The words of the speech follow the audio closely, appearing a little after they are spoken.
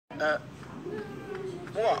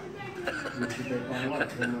What?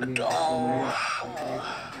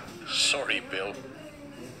 Sorry, Bill,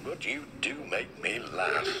 but you do make me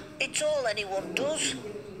laugh. It's all anyone does.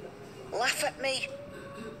 Laugh at me.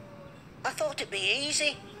 I thought it'd be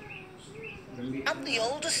easy. I'm the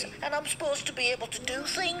oldest and I'm supposed to be able to do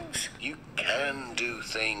things. You can do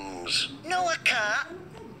things. No, I can't.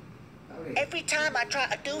 Every time I try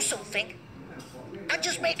to do something, I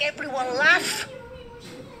just make everyone laugh.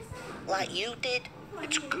 Like you did.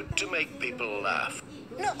 It's good to make people laugh.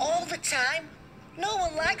 Not all the time. No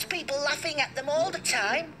one likes people laughing at them all the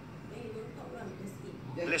time.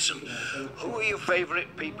 Listen, who are your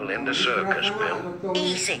favourite people in the circus, Bill?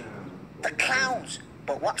 Easy. The clowns.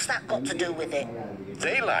 But what's that got to do with it?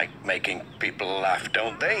 They like making people laugh,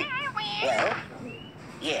 don't they? Well,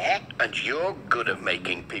 yeah. And you're good at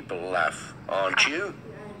making people laugh, aren't you?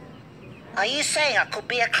 Are you saying I could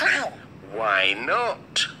be a clown? Why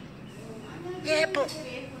not? Yeah, but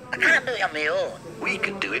I can't do it on my own. We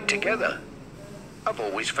can do it together. I've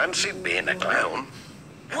always fancied being a clown.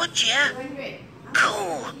 Would you?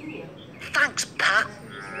 Cool. Thanks, Pat.